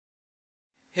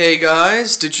Hey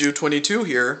guys, Diju22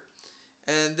 here,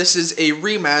 and this is a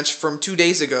rematch from 2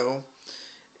 days ago,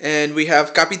 and we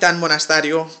have Captian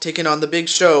Monastario taking on the Big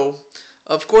Show.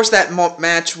 Of course that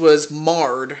match was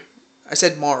marred, I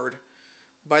said marred,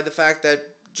 by the fact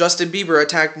that Justin Bieber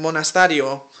attacked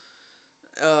Monastario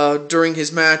during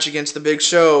his match against the Big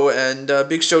Show, and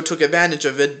Big Show took advantage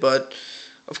of it, but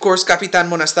of course Captian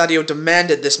Monastario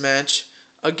demanded this match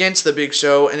against the Big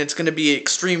Show, and it's going to be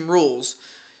Extreme Rules.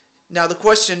 Now the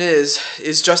question is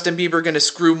Justin Bieber going to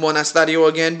screw Monastario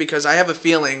again? Because I have a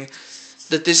feeling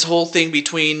that this whole thing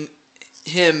between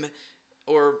him,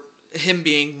 or him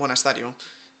being Monastario,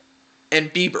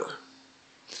 and Bieber.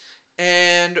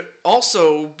 And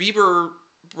also, Bieber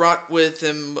brought with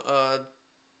him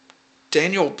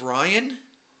Daniel Bryan.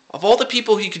 Of all the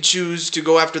people he could choose to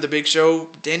go after the Big Show,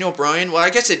 Daniel Bryan, well, I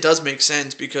guess it does make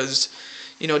sense because,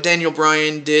 you know, Daniel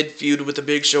Bryan did feud with the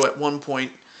Big Show at one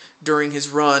point during his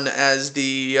run as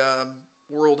the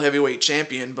World Heavyweight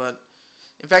Champion, but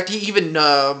in fact he even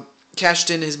cashed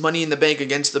in his Money in the Bank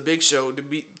against the Big Show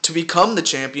to become the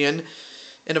champion,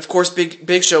 and of course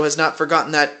Big Show has not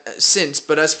forgotten that since.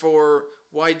 But as for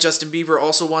why Justin Bieber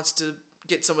also wants to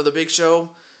get some of the Big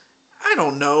Show, I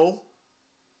don't know.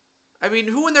 I mean,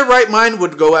 who in their right mind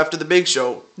would go after the Big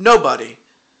Show? Nobody.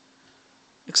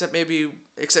 Except maybe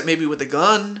with a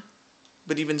gun,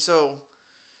 but even so.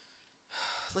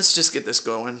 Let's just get this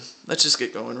going. Let's just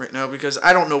get going right now because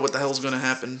I don't know what the hell's going to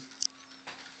happen.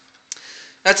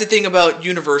 That's the thing about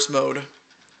universe mode.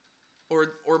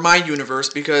 Or my universe,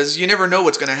 because you never know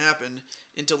what's going to happen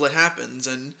until it happens.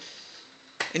 And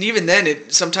even then,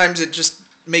 sometimes it just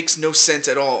makes no sense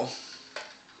at all.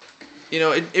 You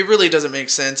know, it really doesn't make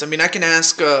sense. I mean, I can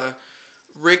ask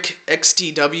Rick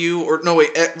XTW, or no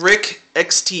wait, Rick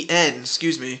XTN,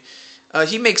 excuse me.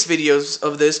 He makes videos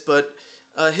of this, but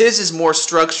his is more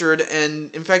structured,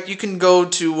 and in fact you can go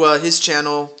to his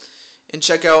channel and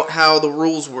check out how the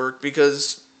rules work,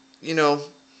 because, you know,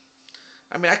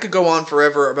 I mean, I could go on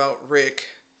forever about Rick.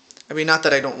 I mean, not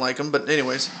that I don't like him, but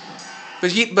anyways.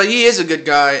 But he is a good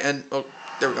guy, and oh,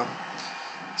 there we go.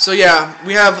 So yeah,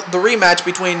 we have the rematch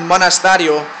between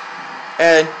Monastario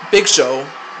and Big Show,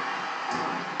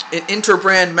 an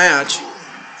interbrand match.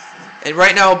 And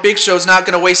right now Big Show's not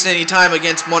going to waste any time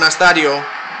against Monastario.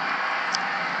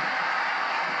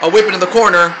 A whip into the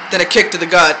corner, then a kick to the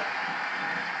gut.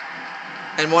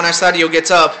 And Monastario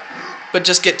gets up, but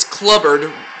just gets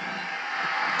clobbered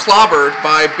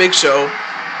by Big Show.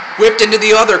 Whipped into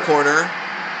the other corner.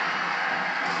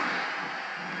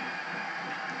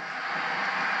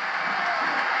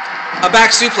 A back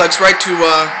suplex right to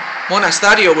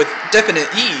Monastario with definite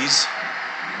ease.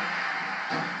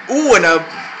 Ooh, and a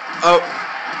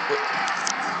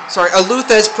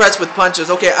Luthez press with punches.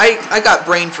 Okay, I got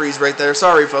brain freeze right there.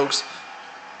 Sorry, folks.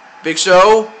 Big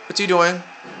Show, what's he doing?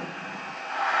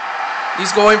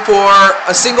 He's going for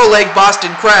a single leg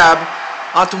Boston Crab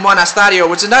onto Monastario,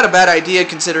 which is not a bad idea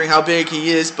considering how big he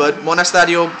is, but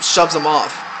Monastario shoves him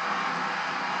off.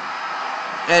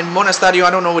 And Monastario,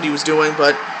 I don't know what he was doing,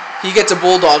 but he gets a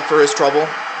bulldog for his trouble.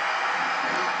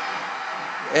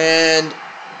 And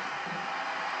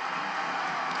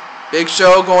Big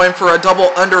Show going for a double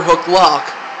underhook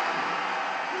lock.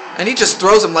 And he just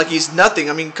throws him like he's nothing.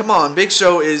 I mean, come on. Big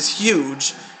Show is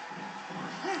huge,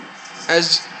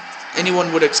 as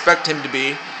anyone would expect him to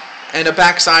be. And a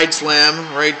backside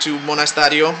slam right to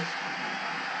Monastario.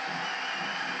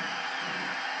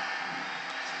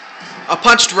 A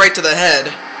punch right to the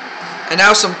head. And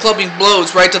now some clubbing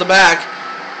blows right to the back.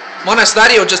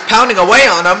 Monastario just pounding away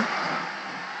on him.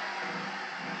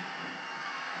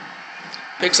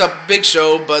 Picks up Big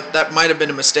Show, but that might have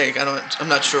been a mistake. I'm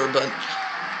not sure, but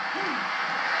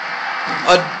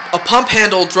a pump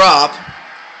handle drop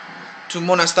to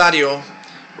Monastario.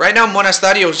 Right now,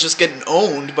 Monastario is just getting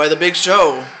owned by the Big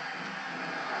Show.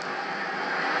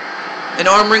 An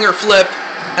arm wringer flip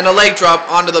and a leg drop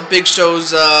onto the Big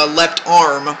Show's left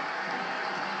arm.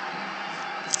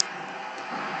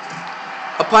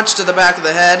 A punch to the back of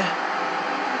the head.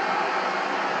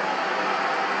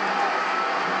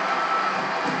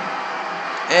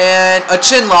 And a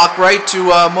chin lock right to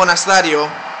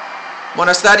Monastario.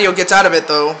 Monastario gets out of it,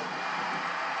 though.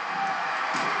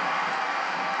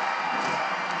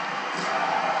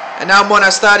 And now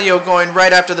Monastario going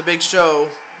right after the Big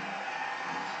Show.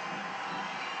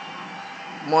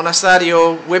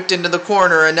 Monastario whipped into the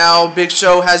corner, and now Big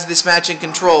Show has this match in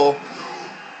control.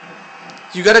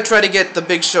 You got to try to get the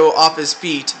Big Show off his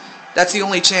feet. That's the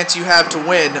only chance you have to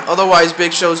win. Otherwise,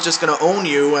 Big Show's just going to own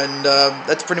you, and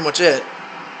that's pretty much it.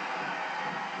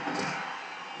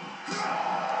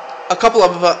 A couple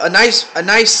of a nice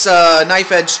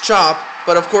knife edge chop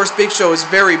But of course, Big Show is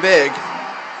very big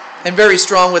and very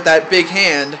strong with that big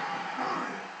hand.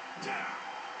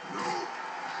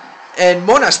 And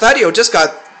Monastario just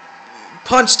got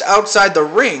punched outside the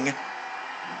ring.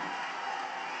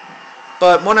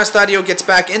 But Monastario gets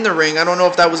back in the ring. I don't know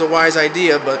if that was a wise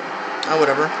idea, but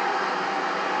whatever.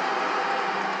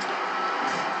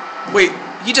 Wait,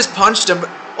 he just punched him.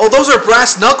 Oh, those are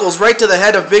brass knuckles right to the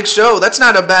head of Big Show. That's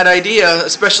not a bad idea,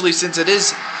 especially since it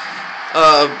is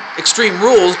Extreme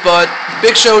Rules. But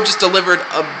Big Show just delivered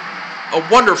a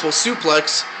wonderful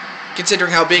suplex,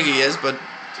 considering how big he is.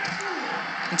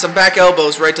 And some back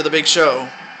elbows right to the Big Show.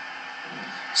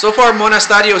 So far,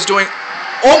 Monastario is doing...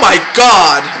 Oh my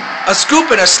God! A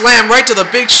scoop and a slam right to the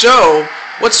Big Show.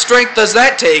 What strength does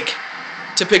that take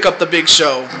to pick up the Big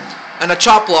Show? And a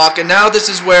chop block, and now this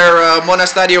is where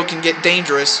Monastario can get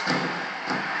dangerous.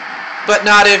 But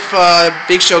not if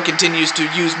Big Show continues to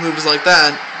use moves like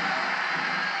that.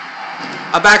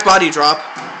 A back body drop.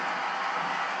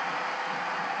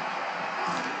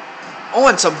 Oh,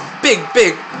 and some big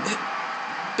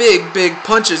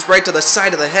punches right to the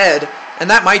side of the head. And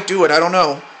that might do it, I don't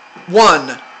know.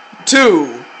 1,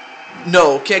 2...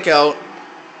 No, kick out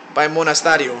by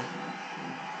Monastario.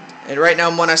 And right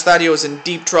now Monastario is in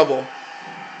deep trouble.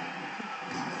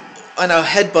 And a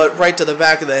headbutt right to the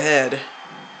back of the head.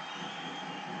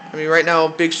 I mean, right now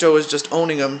Big Show is just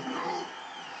owning him.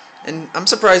 And I'm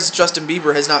surprised Justin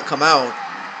Bieber has not come out,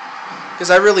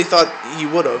 because I really thought he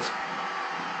would have.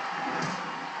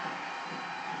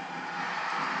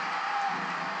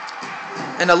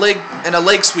 And a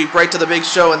leg sweep right to the Big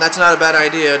Show, and that's not a bad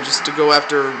idea, just to go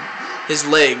after his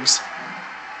legs.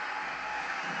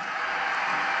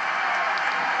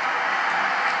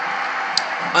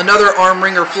 Another arm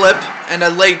wringer flip and a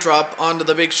leg drop onto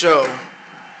the Big Show.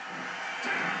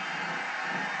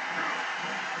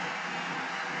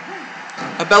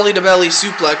 A belly-to-belly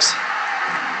suplex.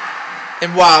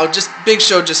 And wow, just Big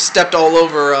Show just stepped all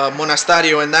over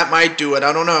Monastario, and that might do it.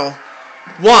 I don't know.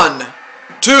 1,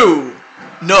 2,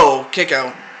 no, kick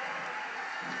out.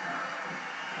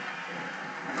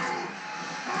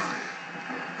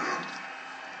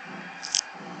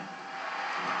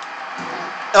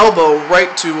 Elbow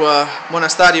right to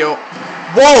Monastario.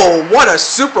 Whoa, what a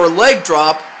super leg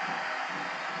drop.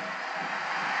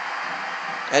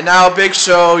 And now Big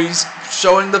Show, he's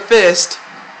showing the fist.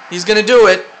 He's going to do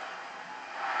it.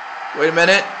 Wait a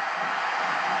minute.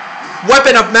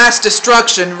 Weapon of mass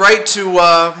destruction right to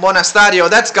Monastario.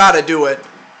 That's got to do it.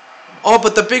 Oh,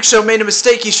 but the Big Show made a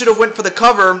mistake. He should have went for the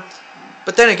cover.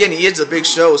 But then again, he is a Big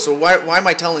Show, so why am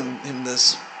I telling him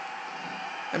this?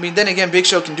 I mean, then again, Big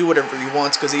Show can do whatever he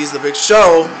wants because he's the Big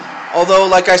Show. Although,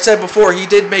 like I said before, he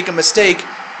did make a mistake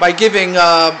by giving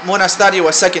Monastario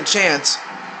a second chance.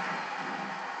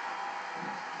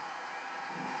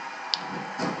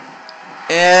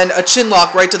 And a chin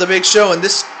lock right to the Big Show. And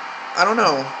this, I don't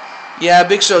know. Yeah,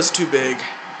 Big Show's too big.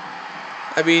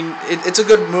 I mean, it's a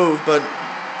good move, but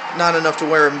not enough to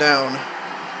wear him down.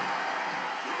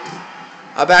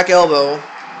 A back elbow.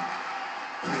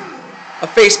 A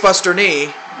facebuster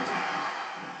knee.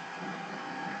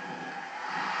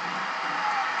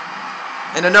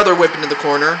 And another whip into the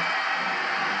corner.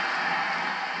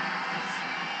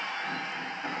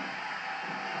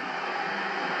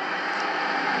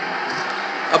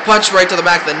 A punch right to the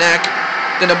back of the neck.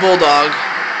 Then a bulldog.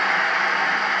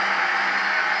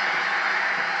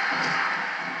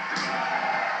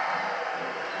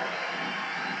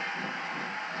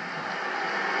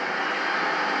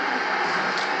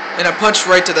 And a punch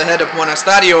right to the head of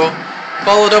Monastario,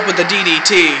 followed up with the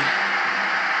DDT.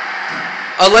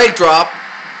 A leg drop.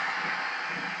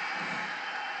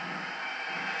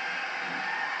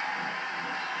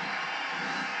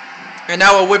 And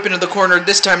now a whip into the corner,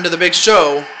 this time to the Big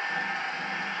Show.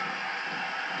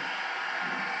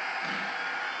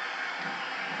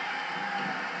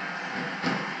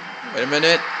 Wait a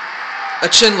minute. A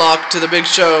chin lock to the Big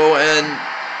Show, and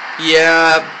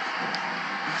yeah,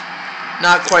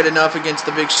 not quite enough against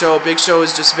the Big Show. Big Show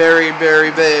is just very,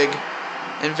 very big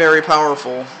and very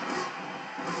powerful.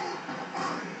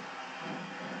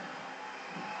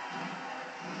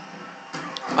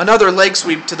 Another leg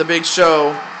sweep to the Big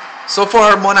Show. So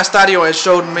far, Monastario has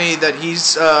showed me that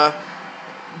he's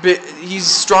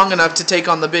strong enough to take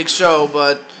on the Big Show,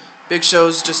 but Big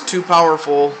Show's just too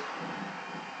powerful.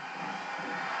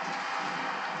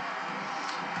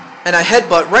 And a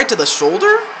headbutt right to the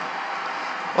shoulder?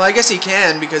 Well, I guess he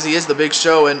can because he is the Big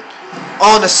Show. And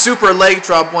a super leg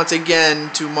drop once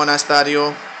again to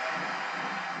Monastario.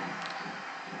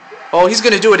 Oh, he's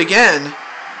going to do it again.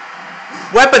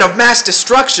 Weapon of mass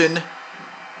destruction.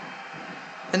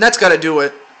 And that's got to do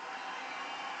it.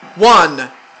 1,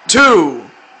 2,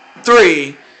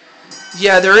 3.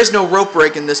 Yeah, there is no rope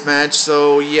break in this match,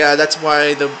 so yeah, that's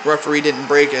why the referee didn't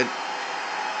break it.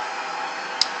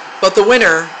 But the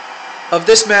winner of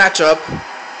this matchup,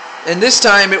 and this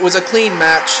time it was a clean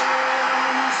match,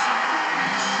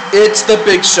 it's the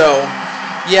Big Show.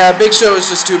 Yeah, Big Show is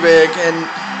just too big and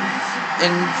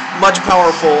much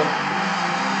powerful.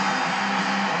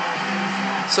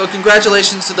 So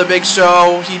congratulations to the Big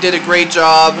Show. He did a great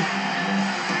job.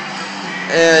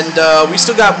 And we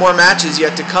still got more matches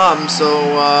yet to come. So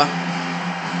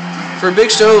for Big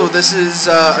Show, this is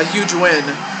a huge win.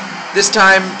 This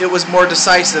time it was more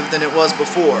decisive than it was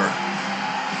before.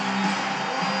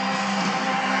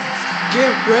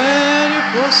 Get ready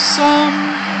for some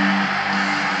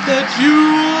that you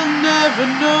will never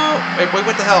know. Wait,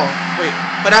 what the hell? Wait,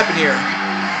 what happened here?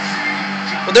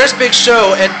 Well, there's Big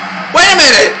Show, and wait a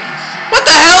minute! What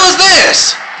the hell is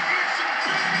this?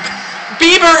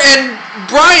 Beiber and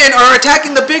Bryan are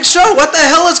attacking the Big Show. What the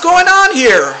hell is going on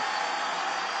here?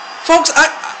 Folks,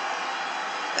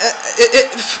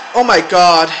 oh my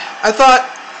god. I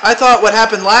thought what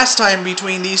happened last time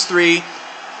between these three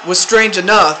was strange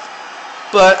enough.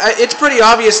 But it's pretty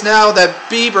obvious now that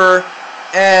Beiber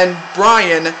and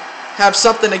Bryan have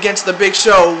something against the Big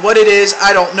Show. What it is,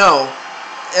 I don't know.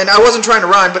 And I wasn't trying to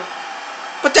rhyme, but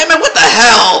damn it, what the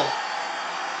hell?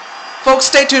 Folks,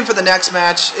 stay tuned for the next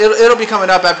match. It'll be coming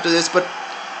up after this, but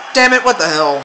damn it, what the hell?